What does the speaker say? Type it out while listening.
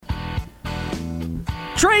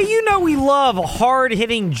Trey, you know we love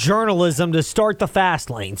hard-hitting journalism to start the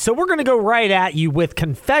fast lane, so we're going to go right at you with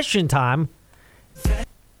confession time.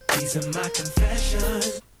 These are my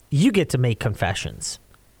confessions. You get to make confessions.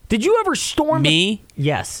 Did you ever storm me?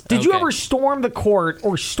 Yes. Did you Okay. ever storm the court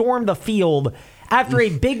or storm the field after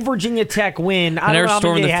a big Virginia Tech win? I never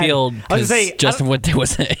stormed the field because Justin Winter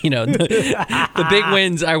was, the big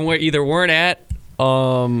wins I either weren't at.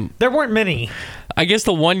 There weren't many. I guess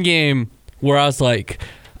the one game where I was like,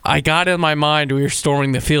 I got in my mind we were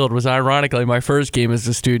storming the field was ironically my first game as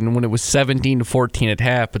a student when it was 17-14 at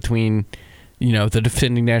half between, the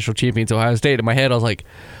defending national champions Ohio State. In my head, I was like,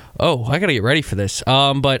 oh, I got to get ready for this.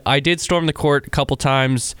 But I did storm the court a couple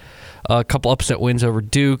times, a couple upset wins over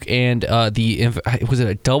Duke, and was it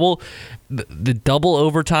a double? The double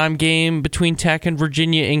overtime game between Tech and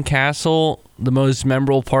Virginia in Castle. The most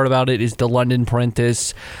memorable part about it is the London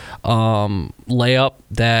Prentice layup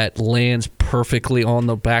that lands perfectly on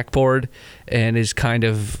the backboard and is kind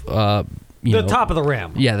of the top of the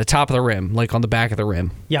rim. Yeah, the top of the rim, like on the back of the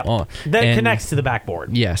rim. Yeah, that connects to the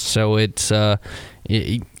backboard. Yes, so it's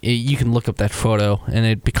you can look up that photo, and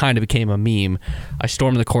it kind of became a meme. I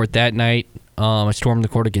stormed the court that night. I stormed the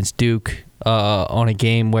court against Duke on a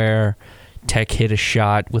game where Tech hit a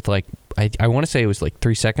shot with I want to say it was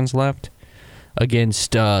 3 seconds left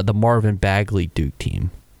against the Marvin Bagley Duke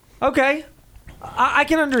team. Okay. I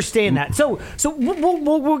can understand that. So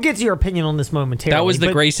we'll get to your opinion on this momentarily. That was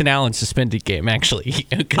the Grayson Allen suspended game, actually.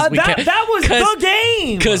 That was the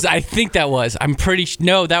game. Because I think that was. I'm pretty sure.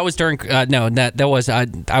 No, that was during. That was.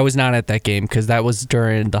 I was not at that game because that was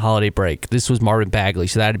during the holiday break. This was Marvin Bagley,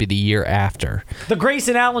 so that'd be the year after. The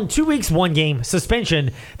Grayson Allen 2 weeks, 1 game suspension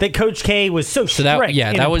that Coach K was so strict.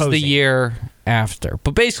 That was the year after.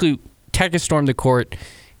 But basically, Tech has stormed the court.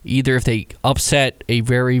 Either if they upset a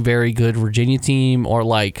very, very good Virginia team or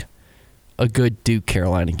a good Duke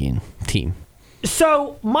Carolina team.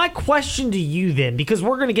 So my question to you then, because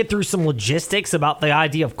we're going to get through some logistics about the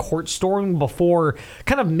idea of court storming before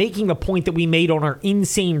kind of making the point that we made on our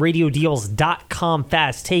InsaneRadioDeals.com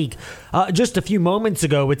fast take just a few moments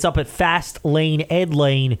ago. It's up at Fast Lane Ed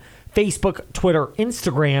Lane, Facebook, Twitter,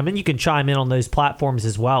 Instagram, and you can chime in on those platforms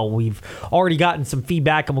as well. We've already gotten some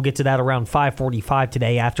feedback, and we'll get to that around 5:45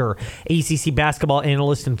 today after ACC basketball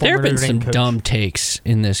analyst and former There have been some coach. dumb takes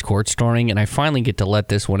in this court storming, and I finally get to let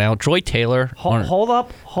this one out. Joy Taylor. Hold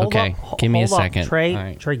up. Give me a second. Trey,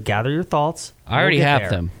 right. Trey, gather your thoughts. I already have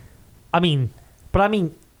them.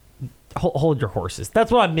 Hold your horses. That's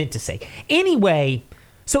what I meant to say. Anyway,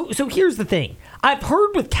 so here's the thing. I've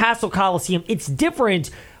heard with Castle Coliseum, it's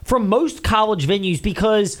different from most college venues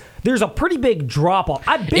because there's a pretty big drop-off.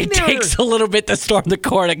 I've been there. It takes a little bit to storm the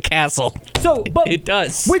court at Castle. But it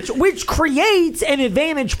does. Which creates an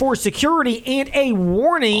advantage for security and a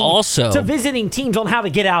warning also to visiting teams on how to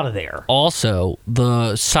get out of there. Also,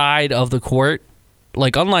 the side of the court,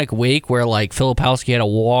 unlike Wake, where Filipowski had to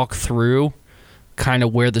walk through kind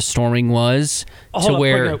of where the storming was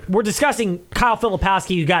we're discussing Kyle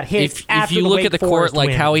Filipowski who got hit after if you the look Wake at the Forest court,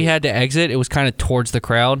 win. how he had to exit, it was kind of towards the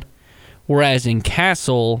crowd. Whereas in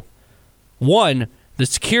Castle, the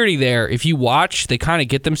security there, if you watch, they kind of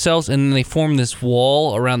get themselves and then they form this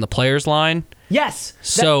wall around the players' line. Yes.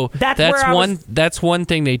 So that's one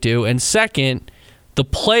thing they do. And second, the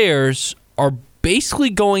players are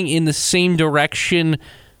basically going in the same direction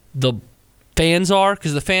the fans are,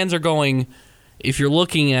 because the fans are going, if you're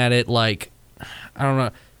looking at it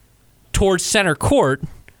towards center court,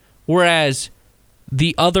 whereas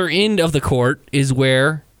the other end of the court is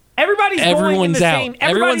where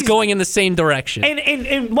everyone's going in the same direction.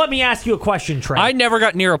 And let me ask you a question, Trey. I never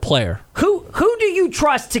got near a player. Who do you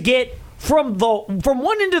trust to get from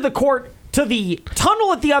one end of the court to the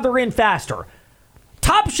tunnel at the other end faster?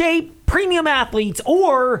 Top shape, premium athletes,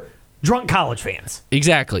 or drunk college fans?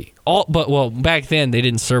 Exactly. Back then they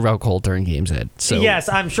didn't serve alcohol during games, Ed. So yes,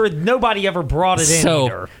 I'm sure nobody ever brought it in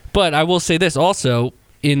either. But I will say this also,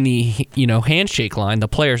 in the handshake line, the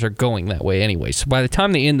players are going that way anyway. So by the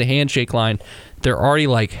time they end the handshake line, they're already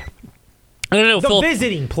I don't know. The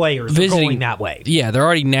visiting players are going that way. Yeah, they're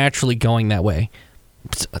already naturally going that way.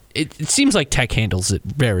 It seems like Tech handles it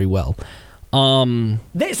very well. So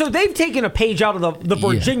they've taken a page out of the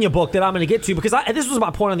Virginia book that I'm going to get to, because this was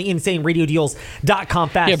my point on the InsaneRadioDeals.com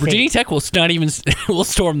fast. Yeah, Virginia Tech will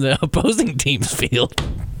storm the opposing team's field.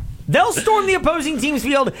 They'll storm the opposing team's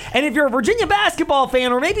field, and if you're a Virginia basketball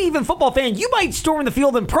fan or maybe even football fan, you might storm the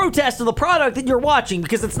field in protest of the product that you're watching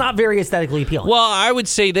because it's not very aesthetically appealing. Well, I would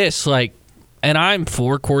say this, and I'm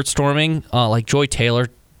for court storming, Joy Taylor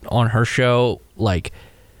on her show,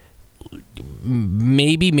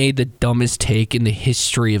 maybe made the dumbest take in the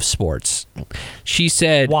history of sports. She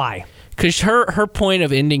said, Why? Because her point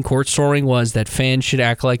of ending court storming was that fans should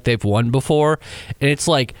act like they've won before. And it's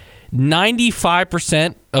like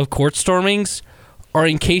 95% of court stormings are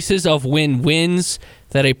in cases of wins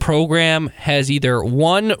that a program has either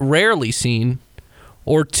one, rarely seen,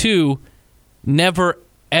 or two, never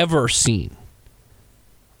ever seen.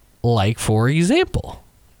 Like, for example,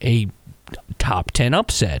 a top 10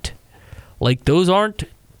 upset. Like, those aren't,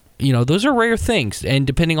 those are rare things, and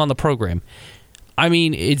depending on the program. I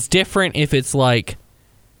mean, it's different if it's like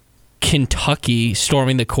Kentucky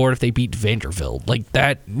storming the court if they beat Vanderbilt. Like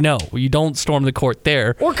that, no, you don't storm the court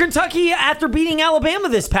there. Or Kentucky after beating Alabama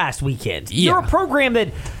this past weekend. Yeah. You're a program that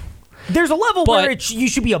there's a level where you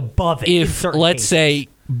should be above it. If, let's say,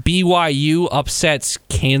 BYU upsets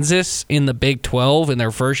Kansas in the Big 12 in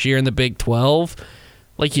their first year in the Big 12,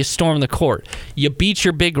 like, you storm the court. You beat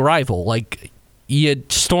your big rival. Like, you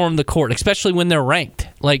storm the court, especially when they're ranked.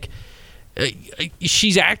 Like,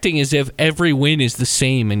 she's acting as if every win is the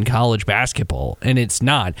same in college basketball, and it's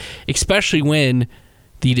not, especially when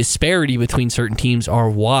the disparity between certain teams are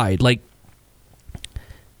wide. Like,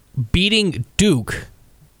 beating Duke,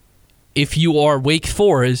 if you are Wake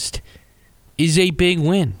Forest, is a big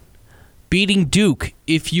win. Beating Duke,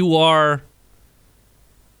 if you are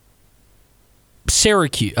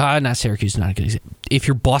Syracuse, not Syracuse, not a good example. If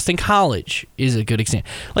you're Boston College, is a good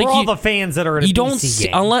example. Like, for all the fans that are at a BC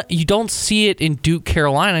game. Unless you don't see it in Duke,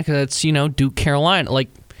 Carolina, because that's Duke, Carolina. Like,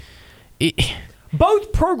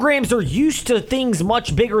 both programs are used to things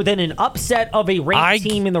much bigger than an upset of a ranked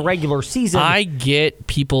team in the regular season. I get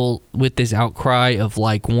people with this outcry of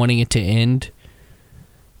like wanting it to end,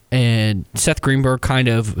 and Seth Greenberg, kind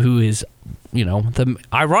of, who is,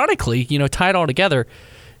 ironically, tied all together,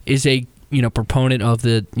 is a proponent of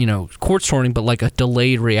the, court storming, but like a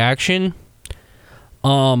delayed reaction.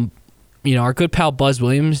 Our good pal Buzz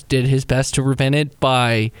Williams did his best to prevent it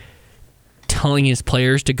by telling his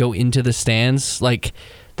players to go into the stands. Like,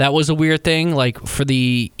 that was a weird thing. Like, for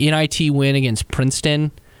the NIT win against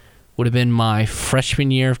Princeton, would have been my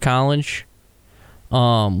freshman year of college.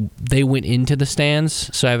 They went into the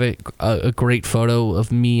stands, so I have a great photo of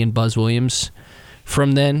me and Buzz Williams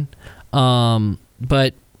from then.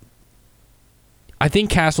 But I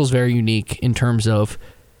think Castle's very unique in terms of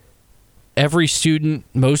every student,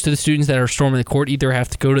 most of the students that are storming the court either have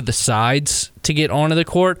to go to the sides to get onto the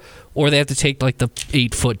court, or they have to take like the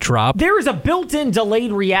 8-foot drop. There is a built-in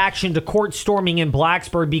delayed reaction to court storming in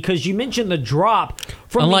Blacksburg because you mentioned the drop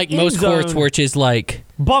from unlike the end most zone, courts, which is like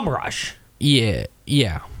bum rush. Yeah.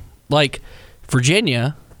 Like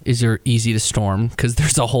Virginia is easy to storm because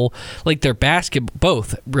there's a whole, like, they're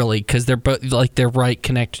both really, because they're both like they're right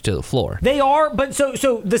connected to the floor. They are, but so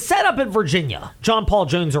the setup at Virginia, John Paul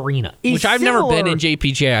Jones Arena, is which I've similar. never been in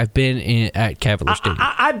JPJ. I've been at Cavalier Stadium.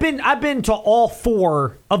 I've been to all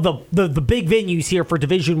four of the big venues here for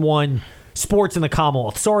Division I sports in the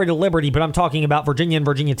Commonwealth. Sorry to Liberty, but I'm talking about Virginia and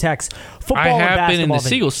Virginia Tech's football and basketball. I have been in the venues.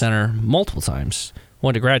 Siegel Center multiple times.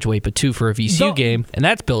 One to graduate, but two for a VCU game, and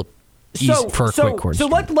that's built for a quick court storm.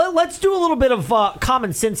 Let's do a little bit of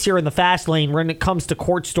common sense here in the fast lane when it comes to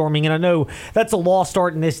court storming, and I know that's a lost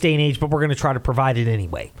art in this day and age, but we're going to try to provide it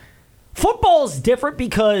anyway. Football is different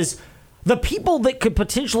because the people that could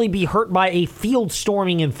potentially be hurt by a field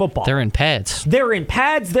storming in football, they're in pads. They're in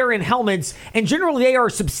pads, they're in helmets, and generally they are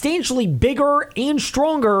substantially bigger and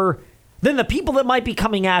stronger than the people that might be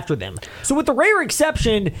coming after them. So with the rare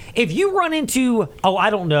exception, if you run into,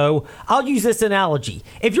 I'll use this analogy.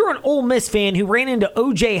 If you're an Ole Miss fan who ran into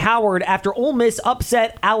O.J. Howard after Ole Miss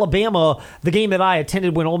upset Alabama, the game that I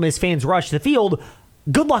attended when Ole Miss fans rushed the field,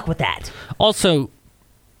 good luck with that. Also,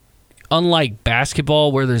 unlike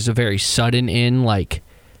basketball where there's a very sudden end, like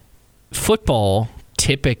football,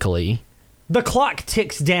 typically, the clock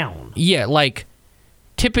ticks down. Yeah, like,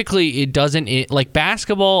 typically, it doesn't. Like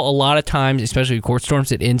basketball, a lot of times, especially with court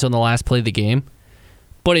storms, it ends on the last play of the game.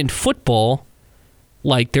 But in football,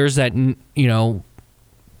 like, there's that,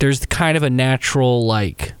 there's kind of a natural,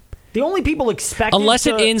 like, the only people expect unless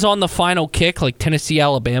it ends on the final kick, like Tennessee,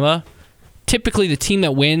 Alabama, typically the team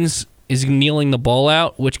that wins is kneeling the ball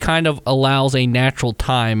out, which kind of allows a natural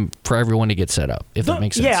time for everyone to get set up, if that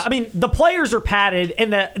makes sense. Yeah, I mean, the players are padded,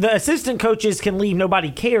 and the assistant coaches can leave.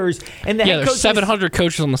 Nobody cares. And the head there's coaches, 700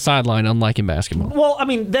 coaches on the sideline, unlike in basketball. Well, I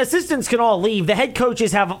mean, the assistants can all leave. The head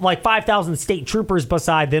coaches have like 5,000 state troopers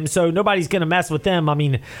beside them, so nobody's going to mess with them. I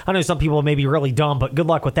mean, I know some people may be really dumb, but good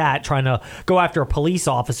luck with that, trying to go after a police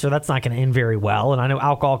officer. That's not going to end very well. And I know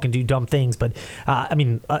alcohol can do dumb things, but,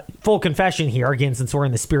 full confession here, again, since we're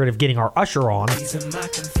in the spirit of getting our usher on.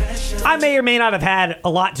 I may or may not have had a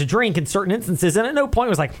lot to drink drink in certain instances, and at no point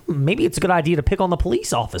was like, maybe it's a good idea to pick on the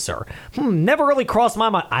police officer. Never really crossed my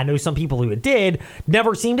mind. I know some people who it did,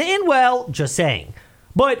 never seemed to end well, just saying.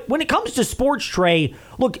 But when it comes to sports, Trey,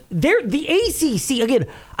 look, the ACC, again,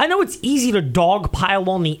 I know it's easy to dogpile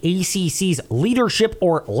on the ACC's leadership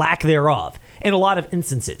or lack thereof in a lot of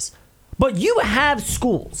instances. But you have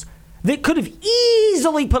schools that could have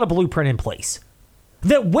easily put a blueprint in place,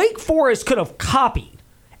 that Wake Forest could have copied,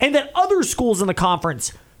 and that other schools in the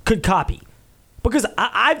conference could copy. Because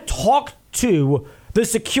I've talked to the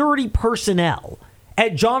security personnel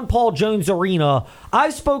at John Paul Jones Arena.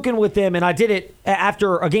 I've spoken with them, and I did it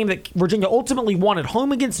after a game that Virginia ultimately won at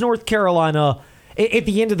home against North Carolina. At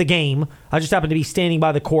the end of the game, I just happened to be standing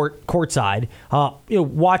by the courtside,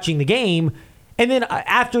 watching the game. And then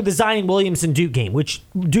after the Zion Williamson Duke game, which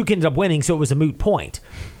Duke ended up winning, so it was a moot point.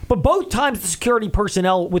 But both times the security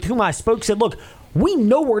personnel with whom I spoke said, look, we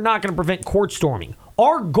know we're not going to prevent court storming.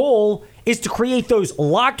 Our goal is to create those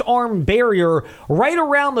locked arm barrier right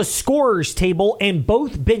around the scorer's table and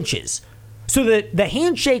both benches, so that the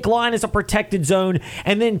handshake line is a protected zone,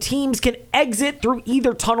 and then teams can exit through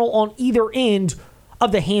either tunnel on either end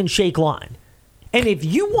of the handshake line. And if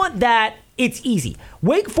you want that, it's easy.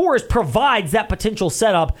 Wake Forest provides that potential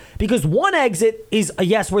setup because one exit is,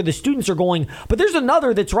 yes, where the students are going, but there's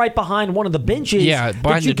another that's right behind one of the benches. Yeah,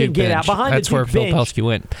 behind the Duke bench. That's where Phil Pelski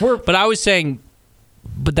went. But I was saying,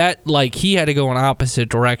 but that, like, he had to go in opposite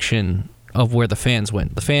direction of where the fans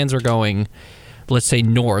went. The fans are going, let's say,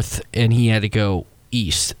 north, and he had to go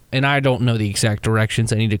east. And I don't know the exact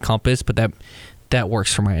directions. I need a compass, but that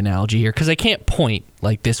works for my analogy here, because I can't point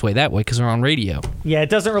like this way, that way, because they're on radio. Yeah, it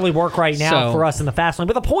doesn't really work right now for us in the fast lane.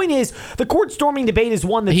 But the point is, the court storming debate is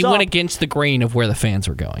one that's he went against the grain of where the fans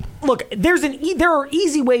were going. Look, there are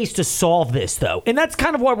easy ways to solve this, though, and that's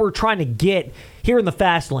kind of what we're trying to get here in the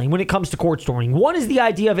fast lane when it comes to court storming. One is the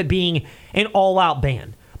idea of it being an all-out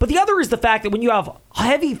ban, but the other is the fact that when you have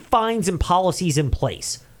heavy fines and policies in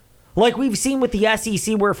place, like we've seen with the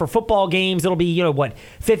SEC, where for football games, it'll be,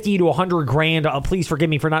 50 to 100 grand. Please forgive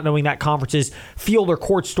me for not knowing that conference's field or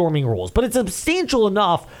court storming rules. But it's substantial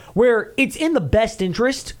enough where it's in the best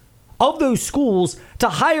interest of those schools to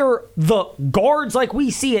hire the guards like we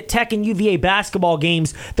see at Tech and UVA basketball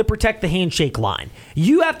games that protect the handshake line.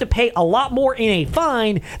 You have to pay a lot more in a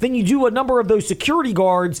fine than you do a number of those security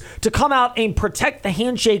guards to come out and protect the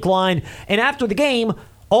handshake line. And after the game,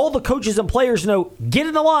 all the coaches and players know, get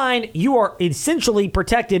in the line, you are essentially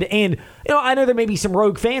protected. And, I know there may be some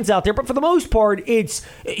rogue fans out there, but for the most part, it's,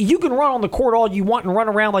 you can run on the court all you want and run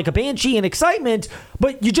around like a banshee in excitement,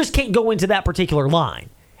 but you just can't go into that particular line.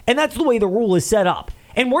 And that's the way the rule is set up.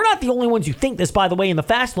 And we're not the only ones who think this, by the way, in the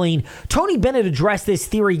fast lane. Tony Bennett addressed this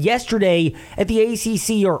theory yesterday at the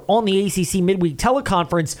ACC, or on the ACC midweek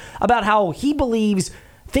teleconference, about how he believes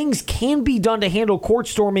things can be done to handle court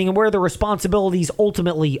storming and where the responsibilities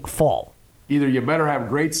ultimately fall. Either you better have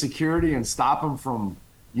great security and stop them from,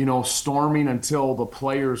 storming until the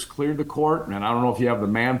players clear the court. And I don't know if you have the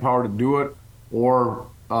manpower to do it, or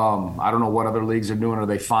I don't know what other leagues are doing. Are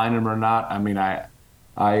they fining them or not? I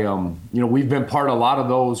mean, we've been part of a lot of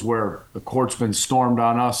those where the court's been stormed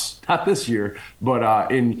on us, not this year, but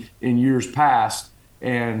in years past.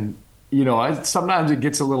 And sometimes it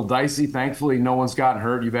gets a little dicey. Thankfully, no one's gotten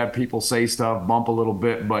hurt. You've had people say stuff, bump a little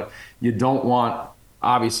bit, but you don't want,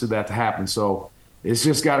 obviously, that to happen. So it's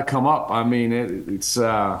just got to come up. I mean, it's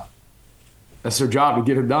that's their job to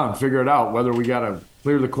get it done, figure it out, whether we got to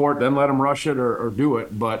clear the court, then let them rush it or do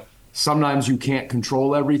it. But sometimes you can't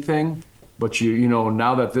control everything. But,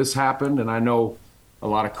 now that this happened, and I know a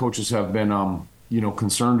lot of coaches have been,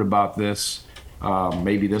 concerned about this,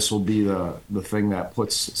 maybe this will be the thing that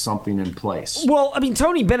puts something in place. Well, I mean,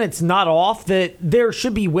 Tony Bennett's not off that there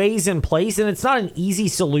should be ways in place, and it's not an easy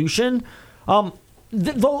solution. On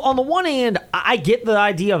the one hand, I get the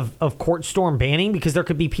idea of court storm banning because there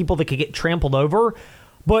could be people that could get trampled over.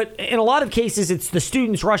 But in a lot of cases, it's the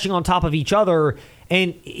students rushing on top of each other,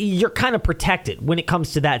 and you're kind of protected when it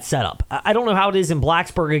comes to that setup. I don't know how it is in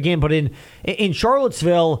Blacksburg again, but in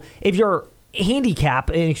Charlottesville, if you're handicap,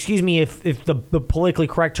 and excuse me if the politically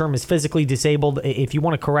correct term is physically disabled, if you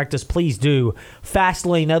want to correct us, please do. Fast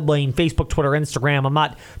Lane, Ed Lane, Facebook, Twitter, Instagram. I'm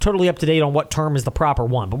not totally up to date on what term is the proper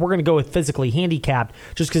one, but we're going to go with physically handicapped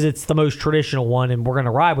just because it's the most traditional one, and we're going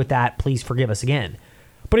to ride with that. Please forgive us again.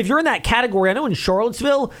 But if you're in that category, I know in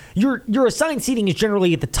Charlottesville, your assigned seating is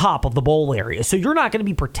generally at the top of the bowl area. So you're not going to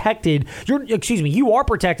be protected. You are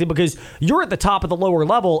protected because you're at the top of the lower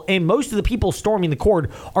level, and most of the people storming the court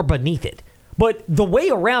are beneath it. But the way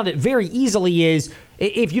around it very easily is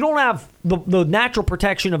if you don't have the natural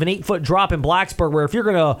protection of an 8-foot drop in Blacksburg, where if you're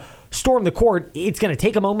going to storm the court, it's going to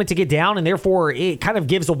take a moment to get down, and therefore it kind of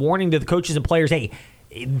gives a warning to the coaches and players, hey,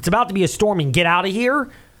 it's about to be a storming, get out of here.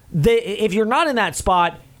 If you're not in that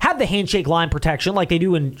spot, have the handshake line protection like they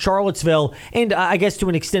do in Charlottesville and I guess to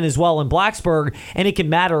an extent as well in Blacksburg, and it can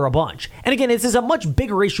matter a bunch. And again, this is a much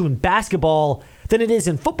bigger issue in basketball than it is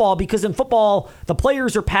in football, because in football, the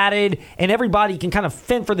players are padded and everybody can kind of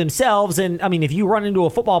fend for themselves. And I mean, if you run into a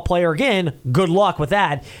football player again, good luck with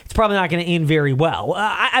that. It's probably not going to end very well.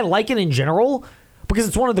 I like it in general because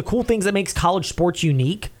it's one of the cool things that makes college sports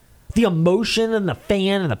unique. The emotion and the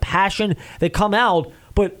fan and the passion that come out.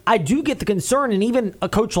 But I do get the concern, and even a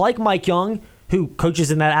coach like Mike Young, who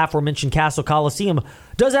coaches in that aforementioned Castle Coliseum,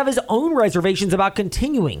 does have his own reservations about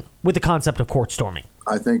continuing with the concept of court storming.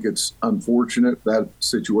 I think it's unfortunate, that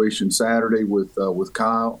situation Saturday with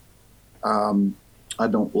Kyle. I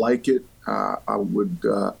don't like it. I would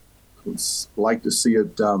like to see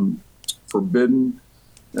it forbidden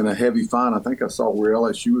and a heavy fine. I think I saw where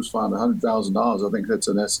LSU was fined $100,000. I think that's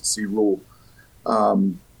an SEC rule.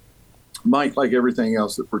 Mike, like everything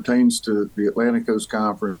else that pertains to the Atlantic Coast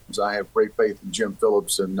Conference, I have great faith in Jim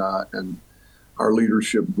Phillips and our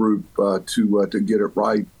leadership group to get it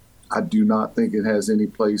right. I do not think it has any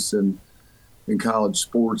place in college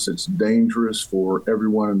sports. It's dangerous for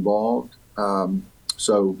everyone involved.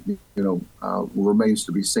 So remains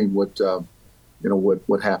to be seen what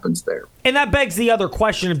happens there. And that begs the other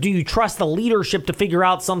question of, do you trust the leadership to figure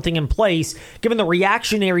out something in place? Given the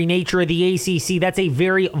reactionary nature of the ACC, that's a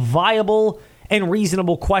very viable and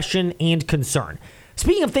reasonable question and concern.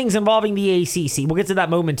 Speaking of things involving the ACC, we'll get to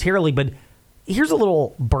that momentarily, but here's a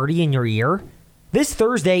little birdie in your ear. This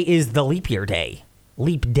Thursday is the leap year day.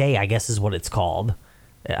 Leap day, I guess, is what it's called.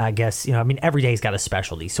 I guess, every day's got a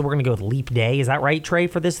specialty. So we're going to go with leap day. Is that right, Trey,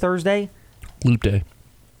 for this Thursday? Leap day.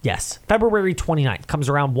 Yes. February 29th. Comes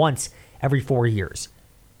around once every 4 years.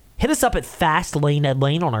 Hit us up at Fast Lane Ed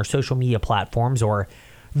Lane on our social media platforms, or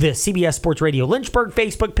the CBS Sports Radio Lynchburg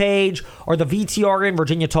Facebook page, or the VTRN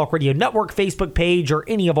Virginia Talk Radio Network Facebook page, or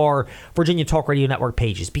any of our Virginia Talk Radio Network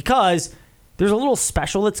pages, because there's a little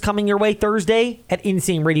special that's coming your way Thursday at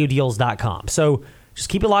InsaneRadioDeals.com. So just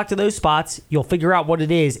keep it locked to those spots. You'll figure out what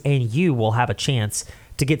it is, and you will have a chance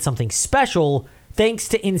to get something special thanks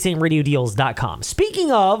to InsaneRadioDeals.com.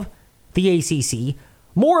 Speaking of the ACC,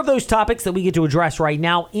 more of those topics that we get to address right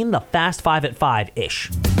now in the Fast Five at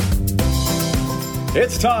 5-ish.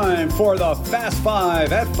 It's time for the Fast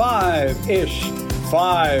Five at 5-ish.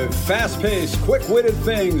 5 fast-paced, quick-witted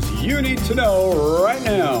things you need to know right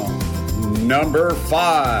now. Number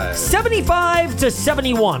 5.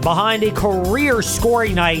 75-71 behind a career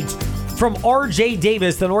scoring night from R.J.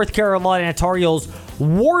 Davis. The North Carolina Tar Heels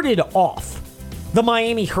warded off the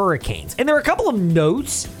Miami Hurricanes. And there are a couple of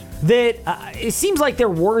notes that it seems like they're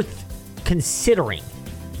worth considering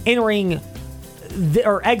entering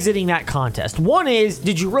or exiting that contest. One is,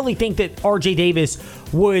 did you really think that R.J. Davis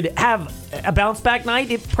would have a bounce-back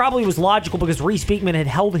night? It probably was logical because Reese Beekman had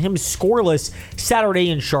held him scoreless Saturday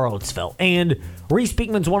in Charlottesville. And Reese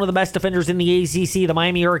Beekman's one of the best defenders in the ACC. The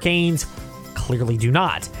Miami Hurricanes clearly do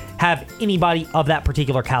not have anybody of that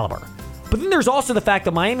particular caliber. But then there's also the fact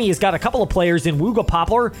that Miami has got a couple of players in Wooga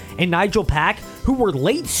Poplar and Nigel Pack who were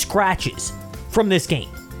late scratches from this game.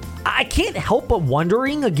 I can't help but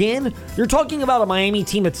wondering, again, you're talking about a Miami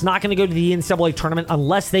team that's not going to go to the NCAA tournament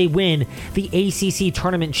unless they win the ACC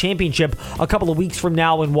tournament championship a couple of weeks from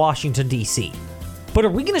now in Washington, D.C. But are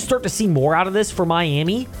we going to start to see more out of this for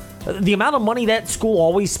Miami? The amount of money that school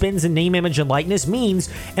always spends in name, image, and likeness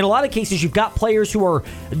means, in a lot of cases, you've got players who are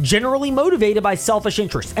generally motivated by selfish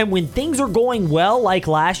interests. And when things are going well, like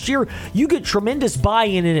last year, you get tremendous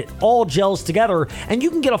buy-in and it all gels together, and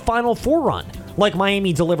you can get a Final Four run like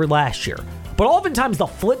Miami delivered last year. But oftentimes the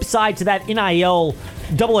flip side to that NIL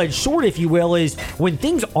double-edged sword, if you will, is when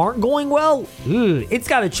things aren't going well, it's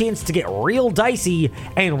got a chance to get real dicey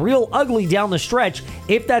and real ugly down the stretch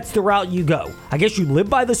if that's the route you go. I guess you live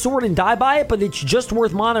by the sword and die by it, but it's just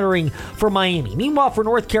worth monitoring for Miami. Meanwhile, for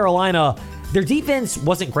North Carolina, their defense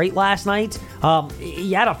wasn't great last night.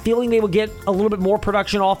 You had a feeling they would get a little bit more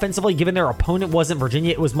production offensively, given their opponent wasn't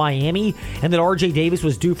Virginia, it was Miami, and that R.J. Davis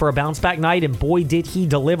was due for a bounce-back night, and boy, did he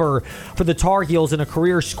deliver for the Tar Heels in a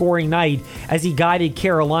career-scoring night as he guided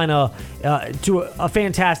Carolina to a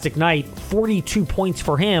fantastic night. 42 points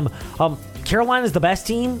for him. Carolina's the best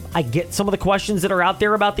team. I get some of the questions that are out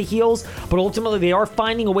there about the Heels, but ultimately they are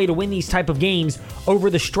finding a way to win these type of games over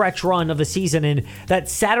the stretch run of the season, and that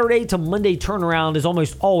Saturday to Monday turnaround is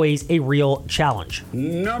almost always a real challenge.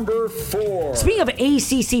 Number 4. Speaking of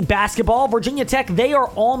ACC basketball, Virginia Tech, they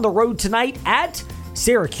are on the road tonight at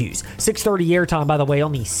Syracuse. 6:30 airtime, by the way,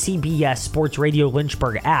 on the CBS Sports Radio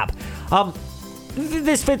Lynchburg app.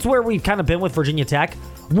 This fits where we've kind of been with Virginia Tech.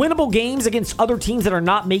 Winnable games against other teams that are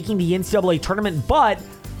not making the NCAA tournament, but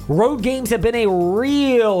road games have been a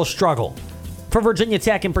real struggle for Virginia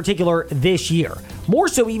Tech in particular this year. More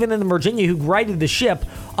so even than Virginia, who righted the ship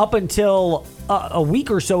up until a week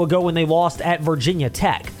or so ago when they lost at Virginia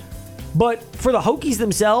Tech. But for the Hokies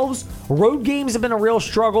themselves, road games have been a real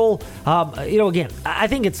struggle. Again, I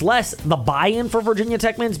think it's less the buy-in for Virginia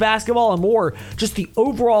Tech men's basketball and more just the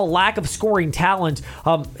overall lack of scoring talent.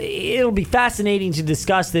 It'll be fascinating to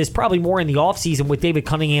discuss this probably more in the offseason with David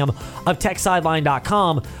Cunningham of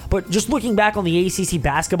TechSideline.com. But just looking back on the ACC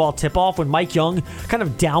basketball tip-off when Mike Young kind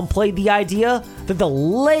of downplayed the idea that the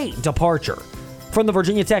late departure from the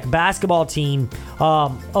Virginia Tech basketball team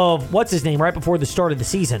of what's his name right before the start of the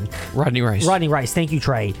season. Rodney Rice. Thank you,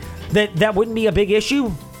 Trey. That wouldn't be a big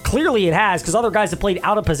issue. Clearly it has, because other guys have played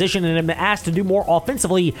out of position and have been asked to do more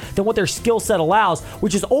offensively than what their skill set allows,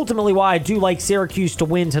 which is ultimately why I do like Syracuse to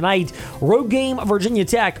win tonight. Road game, Virginia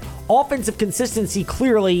Tech. Offensive consistency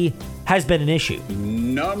clearly has been an issue.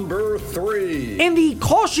 Number 3. In the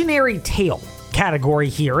cautionary tale category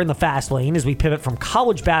here in the fast lane as we pivot from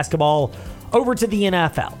college basketball over to the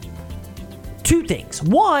NFL. 2 things.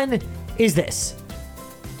 One is this.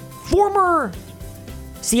 Former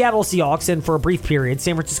Seattle Seahawks and for a brief period,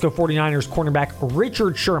 San Francisco 49ers cornerback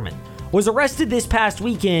Richard Sherman was arrested this past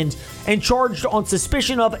weekend and charged on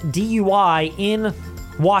suspicion of DUI in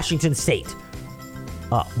Washington State.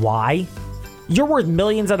 Why? You're worth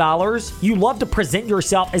millions of dollars. You love to present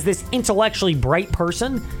yourself as this intellectually bright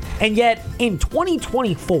person, and yet in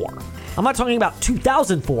 2024, I'm not talking about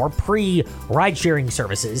 2004 pre-ride-sharing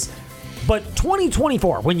services, but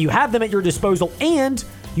 2024, when you have them at your disposal and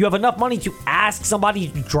you have enough money to ask somebody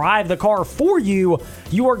to drive the car for you,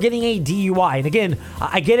 you are getting a DUI. And again,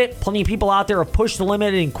 I get it. Plenty of people out there have pushed the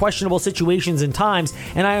limit in questionable situations and times,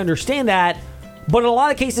 and I understand that. But in a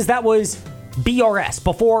lot of cases, that was BRS,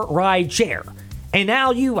 before ride share. And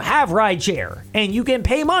now you have rideshare, and you can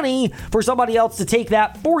pay money for somebody else to take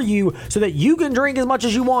that for you so that you can drink as much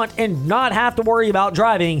as you want and not have to worry about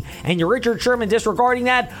driving. And you're Richard Sherman disregarding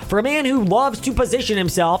that for a man who loves to position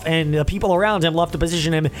himself, and the people around him love to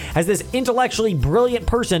position him as this intellectually brilliant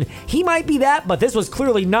person. He might be that, but this was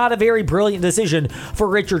clearly not a very brilliant decision for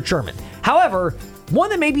Richard Sherman. However, one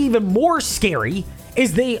that may be even more scary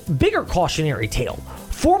is the bigger cautionary tale.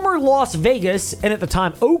 Former Las Vegas, and at the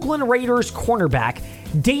time Oakland Raiders cornerback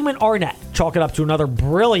Damon Arnett, chalk it up to another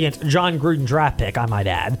brilliant John Gruden draft pick, I might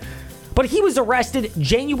add. But he was arrested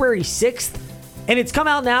January 6th, and it's come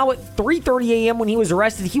out now at 3:30 a.m. when he was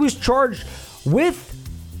arrested. He was charged with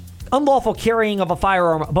unlawful carrying of a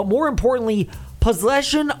firearm, but more importantly,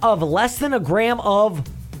 possession of less than a gram of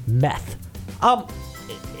meth.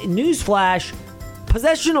 Newsflash,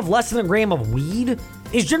 possession of less than a gram of weed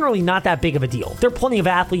is generally not that big of a deal. There are plenty of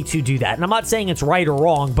athletes who do that, and I'm not saying it's right or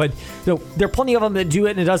wrong, but there are plenty of them that do it,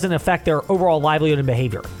 and it doesn't affect their overall livelihood and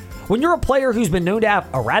behavior. When you're a player who's been known to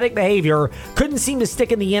have erratic behavior, couldn't seem to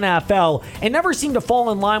stick in the NFL, and never seemed to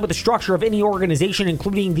fall in line with the structure of any organization,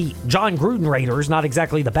 including the John Gruden Raiders, not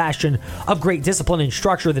exactly the bastion of great discipline and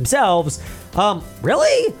structure themselves,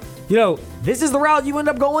 really? This is the route you end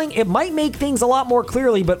up going. It might make things a lot more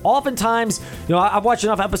clearly, but oftentimes, I've watched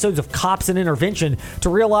enough episodes of Cops and Intervention to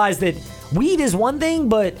realize that weed is one thing,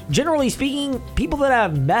 but generally speaking, people that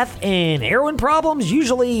have meth and heroin problems,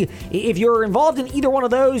 usually, if you're involved in either one of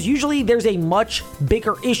those, usually there's a much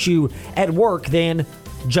bigger issue at work than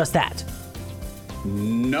just that.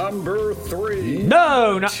 Number 3.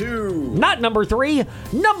 No, not number 3.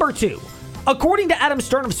 Number 2. According to Adam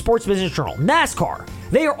Stern of Sports Business Journal, NASCAR,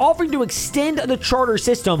 they are offering to extend the charter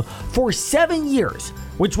system for 7 years,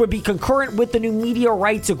 which would be concurrent with the new media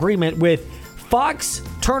rights agreement with Fox,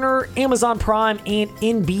 Turner, Amazon Prime, and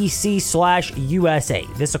NBC/USA.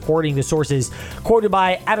 This according to sources quoted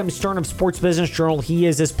by Adam Stern of Sports Business Journal. He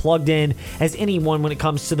is as plugged in as anyone when it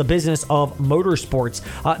comes to the business of motorsports.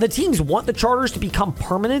 The teams want the charters to become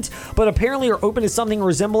permanent, but apparently are open to something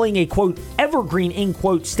resembling a, quote, evergreen, end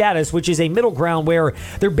quote, status, which is a middle ground where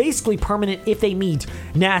they're basically permanent if they meet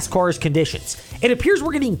NASCAR's conditions. It appears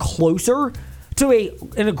we're getting closer to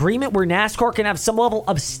an agreement where NASCAR can have some level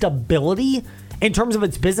of stability in terms of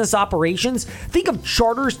its business operations. Think of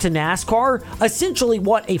charters to NASCAR, essentially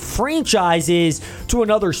what a franchise is to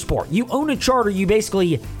another sport. You own a charter, you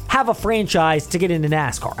basically have a franchise to get into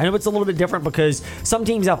NASCAR. I know it's a little bit different because some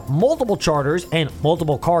teams have multiple charters and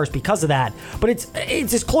multiple cars because of that, but it's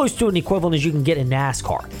as close to an equivalent as you can get in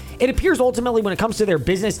NASCAR. It appears ultimately when it comes to their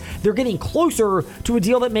business, they're getting closer to a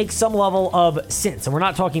deal that makes some level of sense. And we're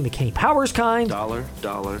not talking the Kenny Powers kind.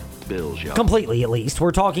 Dollar bills, y'all. Completely, at least.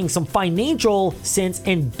 We're talking some financial sense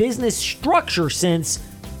and business structure sense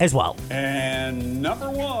as well. And number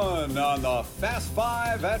one on the Fast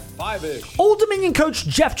Five at 5-ish. Old Dominion coach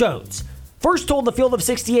Jeff Jones first told the Field of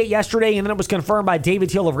 68 yesterday, and then it was confirmed by David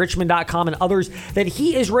Teal of Richmond.com and others, that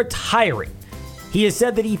he is retiring. He has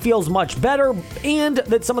said that he feels much better and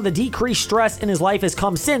that some of the decreased stress in his life has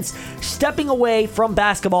come since stepping away from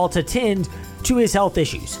basketball to tend to his health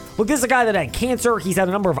issues. Look, this is a guy that had cancer. He's had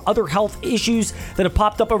a number of other health issues that have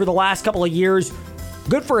popped up over the last couple of years.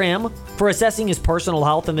 Good for him for assessing his personal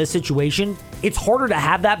health in this situation. It's harder to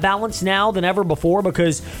have that balance now than ever before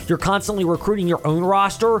because you're constantly recruiting your own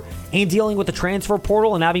roster and dealing with the transfer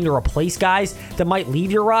portal and having to replace guys that might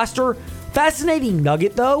leave your roster. Fascinating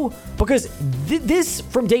nugget, though, because this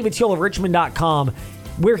from David Teal of Richmond.com,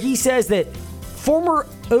 where he says that former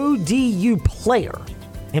ODU player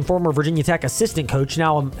and former Virginia Tech assistant coach,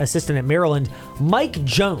 now an assistant at Maryland, Mike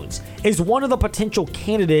Jones, is one of the potential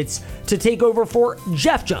candidates to take over for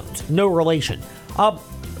Jeff Jones. No relation.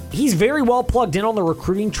 He's very well plugged in on the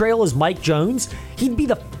recruiting trail as Mike Jones. He'd be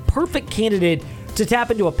the perfect candidate to tap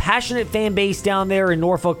into a passionate fan base down there in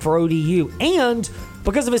Norfolk for ODU. And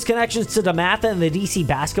because of his connections to DeMatha and the DC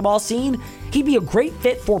basketball scene, he'd be a great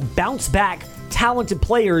fit for bounce-back talented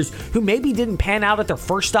players who maybe didn't pan out at their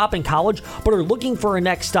first stop in college, but are looking for a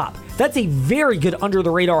next stop. That's a very good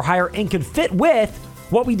under-the-radar hire and could fit with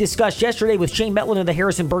what we discussed yesterday with Shane Metlin of the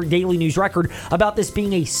Harrisonburg Daily News Record about this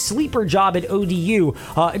being a sleeper job at ODU.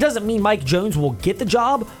 It doesn't mean Mike Jones will get the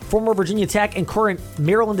job, former Virginia Tech and current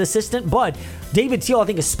Maryland assistant, but David Teal, I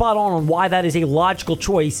think, is spot on why that is a logical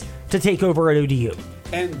choice to take over at ODU.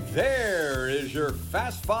 And there is your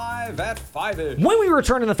Fast Five at 5-ish. When we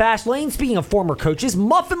return in the Fast Lane, speaking of former coaches,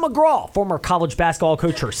 Muffin McGraw, former college basketball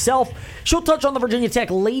coach herself. She'll touch on the Virginia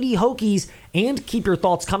Tech Lady Hokies and keep your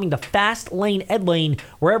thoughts coming to Fast Lane, Ed Lane,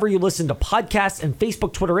 wherever you listen to podcasts and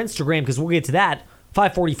Facebook, Twitter, Instagram, because we'll get to that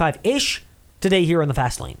 5:45-ish today here on the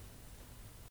Fast Lane.